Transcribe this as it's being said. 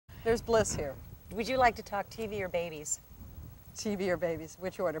There's bliss here. Would you like to talk TV or babies? TV or babies?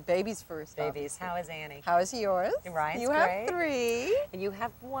 Which order? Babies first. Babies. Obviously. How is Annie? How is yours? Ryan's you great. have 3. And you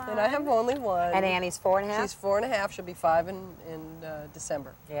have 1. And I have only 1. And Annie's 4 1/2? She's 4 1/2. She'll be 5 in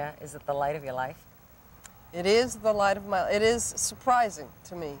December. Yeah. Is it the light of your life? It is the light of my... It is surprising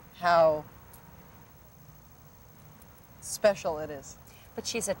to me how special it is. But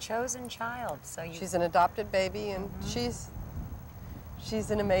she's a chosen child, so you... She's an adopted baby, and she's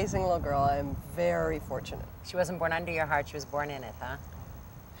an amazing little girl. I am very fortunate. She wasn't born under your heart, she was born in it, huh?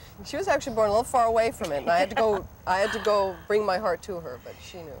 She was actually born a little far away from it, and I had to go bring my heart to her, but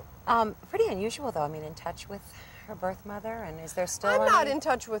she knew. Pretty unusual, though. I mean, in touch with her birth mother, and is there still I'm not in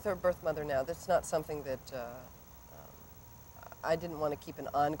touch with her birth mother now. That's not something that I didn't want to keep an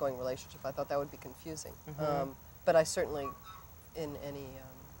ongoing relationship. I thought that would be confusing. But I certainly, in any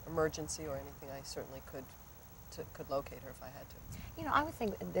emergency or anything, I certainly could locate her if I had to. You know, I would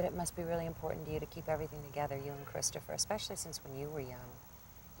think that it must be really important to you to keep everything together, you and Christopher, especially since when you were young,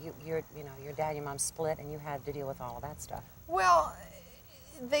 your dad and your mom split, and you had to deal with all of that stuff. Well,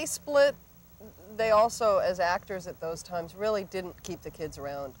 they split. They also, as actors at those times, really didn't keep the kids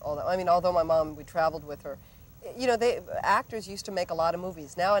around all that. I mean, although my mom, we traveled with her. You know, actors used to make a lot of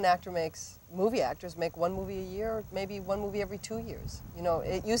movies. Now movie actors make 1 movie a year, maybe 1 movie every 2 years. You know,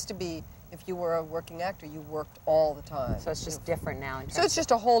 it used to be, if you were a working actor, you worked all the time. So it's just different now in terms So it's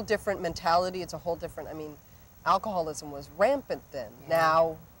just a whole different mentality. It's a whole different, I mean, alcoholism was rampant then. Yeah.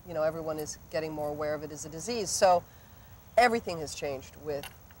 Now, you know, everyone is getting more aware of it as a disease. So everything has changed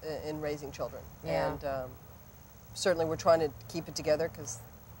in raising children. Yeah. And certainly we're trying to keep it together because,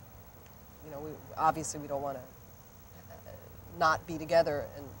 you know, obviously we don't want to not be together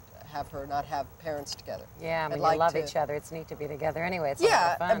and have her not have parents together. Yeah, I mean, you love each other. It's neat to be together anyway. It's a lot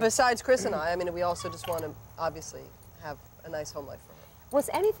of fun. And besides Chris and I mean, we also just want to obviously have a nice home life for her. Was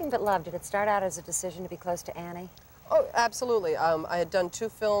anything but love? Did it start out as a decision to be close to Annie? Oh, absolutely. I had done 2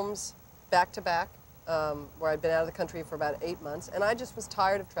 films back to back where I'd been out of the country for about 8 months, and I just was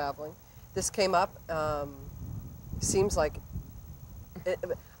tired of traveling. This came up. Seems like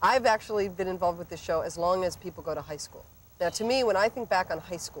I've actually been involved with this show as long as people go to high school. Now, to me, when I think back on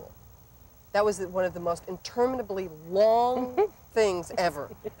high school, that was one of the most interminably long things ever.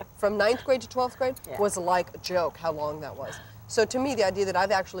 From 9th grade to 12th grade was like a joke how long that was. So to me, the idea that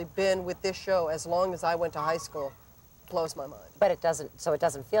I've actually been with this show as long as I went to high school blows my mind. But it doesn't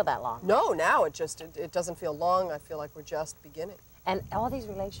feel that long. No, now it doesn't feel long. I feel like we're just beginning. And all these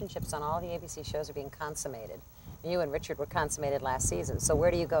relationships on all the ABC shows are being consummated. You and Richard were consummated last season, so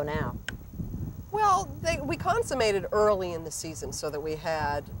where do you go now? Well, we consummated early in the season so that we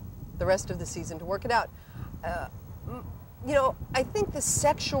had the rest of the season to work it out. You know, I think the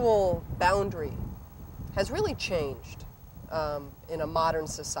sexual boundary has really changed in a modern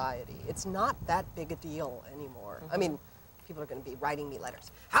society. It's not that big a deal anymore. I mean, people are going to be writing me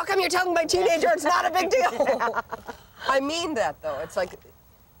letters. How come you're telling my teenager it's not a big deal? I mean that, though. It's like,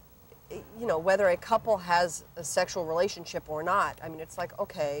 you know, whether a couple has a sexual relationship or not, I mean, it's like,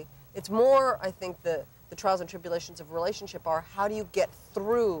 okay, it's more, I think, the trials and tribulations of a relationship are how do you get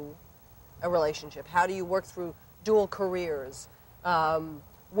through a relationship? How do you work through dual careers,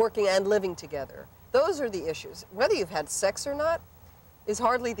 working and living together? Those are the issues. Whether you've had sex or not is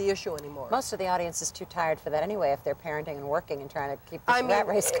hardly the issue anymore. Most of the audience is too tired for that anyway if they're parenting and working and trying to keep this rat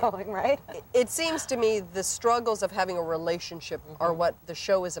race going, right? It seems to me the struggles of having a relationship are what the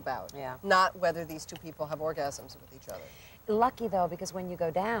show is about, not whether these 2 people have orgasms with each other. Lucky, though, because when you go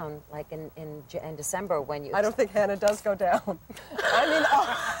down, like in December, when you... I don't think Hannah does go down. I mean,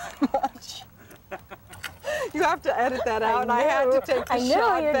 oh, much. You have to edit that out, and I had to take the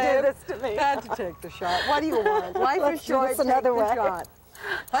shot, I knew you'd do this to me. I had to take the shot. What do you want? Life is short, another take the shot.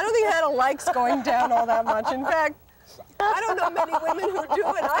 I don't think Hannah likes going down all that much. In fact, I don't know many women who do,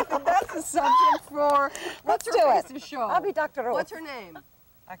 and I think that's a subject for... What's her face's show? I'll be Dr. Rose. What's her name?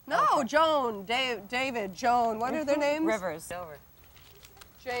 No, Joan, David, Joan. What are their names? Rivers. Over.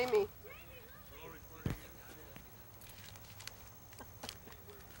 Jamie.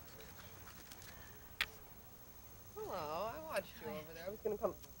 Hello, I watched you over there. I was going to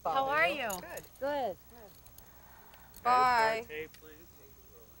come bother you. How are you? Good. Good. Bye.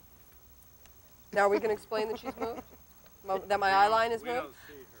 Now, are we going to explain that she's moved? That my eyeline is moved? We don't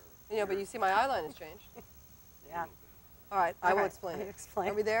see her. Yeah, but you see my eyeline has changed. Yeah. All right, I will explain.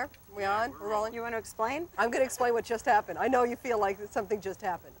 Are we there? Are we on? We're rolling? You want to explain? I'm going to explain what just happened. I know you feel like something just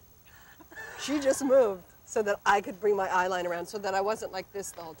happened. She just moved. so that I could bring my eyeline around so that I wasn't like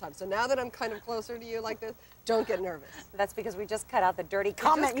this the whole time. So now that I'm kind of closer to you like this, don't get nervous. That's because we just cut out the dirty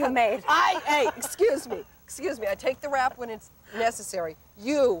comment you made. Hey, excuse me. Excuse me. I take the rap when it's necessary.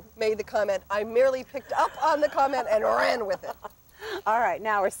 You made the comment. I merely picked up on the comment and ran with it. All right,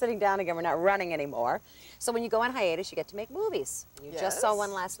 now we're sitting down again. We're not running anymore. So when you go on hiatus, you get to make movies. And you just saw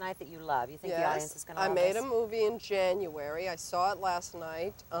one last night that you love. You think the audience is going to love I made a movie in January. I saw it last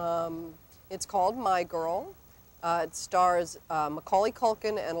night. It's called My Girl. It stars Macaulay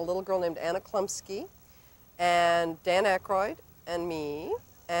Culkin and a little girl named Anna Klumsky, and Dan Aykroyd and me,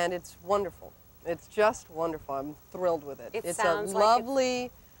 and it's wonderful. It's just wonderful. I'm thrilled with it. It's a lovely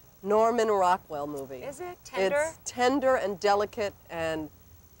Norman Rockwell movie. Is it tender? It's tender and delicate and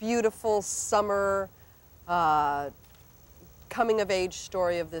beautiful summer coming-of-age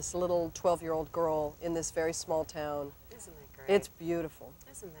story of this little 12-year-old girl in this very small town. Isn't that great? It's beautiful.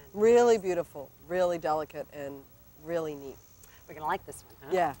 Isn't that really beautiful, really delicate, and really neat. We're going to like this one, huh?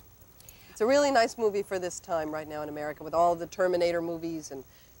 Yeah. It's a really nice movie for this time right now in America with all the Terminator movies, and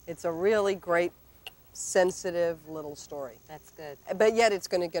it's a really great, sensitive little story. That's good. But yet it's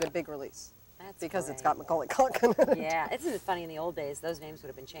going to get a big release. That's because great. It's got Macaulay Culkin in it. Yeah, isn't it funny in the old days, those names would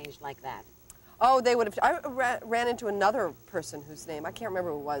have been changed like that. Oh, they would have. I ran into another person whose name, I can't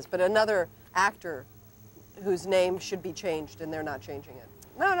remember who it was, but another actor whose name should be changed, and they're not changing it.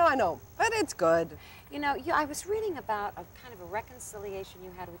 No, I know, but it's good. You know, I was reading about a kind of a reconciliation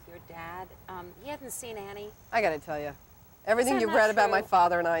you had with your dad. He hadn't seen Annie. I got to tell you, everything you've read about my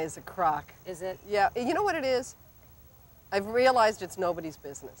father and I is a crock. Is it? Yeah, you know what it is? I've realized it's nobody's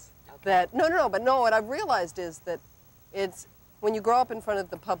business. Okay. What I've realized is that it's, when you grow up in front of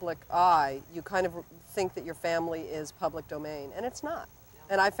the public eye, you kind of think that your family is public domain, and it's not. No.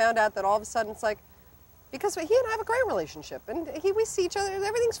 And I found out that all of a sudden it's like, because he and I have a great relationship, and we see each other,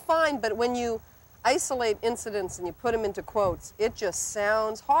 everything's fine, but when you isolate incidents and you put them into quotes, it just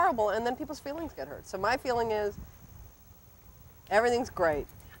sounds horrible, and then people's feelings get hurt. So my feeling is, everything's great.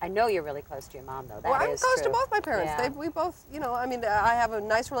 I know you're really close to your mom, though. Well, I'm close to both my parents. Yeah. We both, I mean, I have a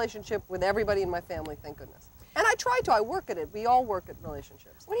nice relationship with everybody in my family, thank goodness. And I try to. I work at it. We all work at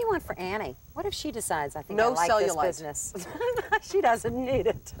relationships. What do you want for Annie? What if she decides, I think no I like cellulite. This business? She doesn't need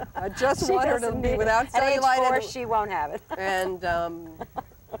it. I just want her to be without cellulite. At age 4, she won't have it. And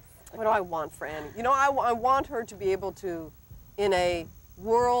what do I want for Annie? You know, I want her to be able to, in a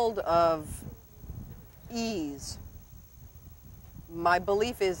world of ease, my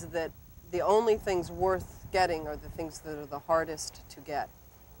belief is that the only things worth getting are the things that are the hardest to get.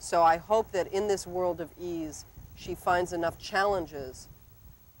 So I hope that in this world of ease, she finds enough challenges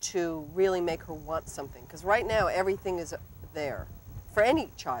to really make her want something. Because right now, everything is there for any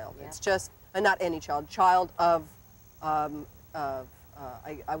child. Yeah. It's just, not any child of, I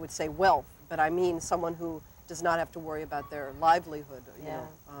would say wealth, but I mean someone who does not have to worry about their livelihood, you know.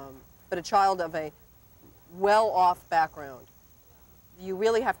 But a child of a well-off background. You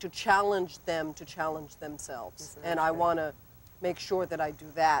really have to challenge them to challenge themselves. And I want to make sure that I do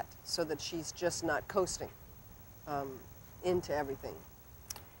that so that she's just not coasting into everything.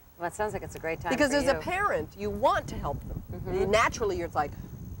 Well, it sounds like it's a great time because for as a parent, you want to help them. Mm-hmm. Naturally, you're like,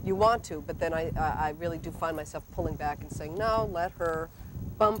 you want to, but then I really do find myself pulling back and saying, no, let her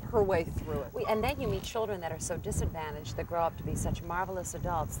bump her way through it. And then you meet children that are so disadvantaged that grow up to be such marvelous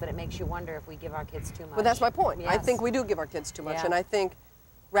adults that it makes you wonder if we give our kids too much. Well, that's my point. Yes. I think we do give our kids too much, and I think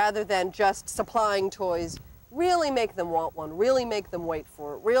rather than just supplying toys, really make them want one, really make them wait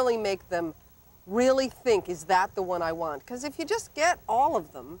for it, really make them really think, is that the one I want? Because if you just get all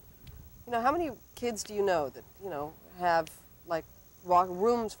of them, you know, how many kids do you know that, have like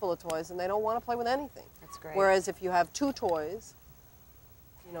rooms full of toys and they don't want to play with anything? That's great. Whereas if you have 2 toys,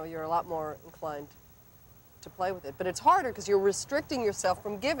 you're a lot more inclined to play with it. But it's harder because you're restricting yourself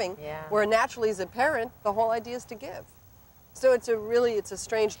from giving, where naturally as a parent, the whole idea is to give. So it's a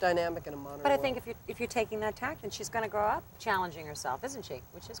strange dynamic in a modern world. But I think if you're taking that tact, then she's going to grow up challenging herself, isn't she?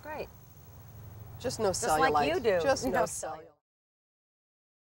 Which is great. Just no cellulite. Just like you do. Just no cellulite.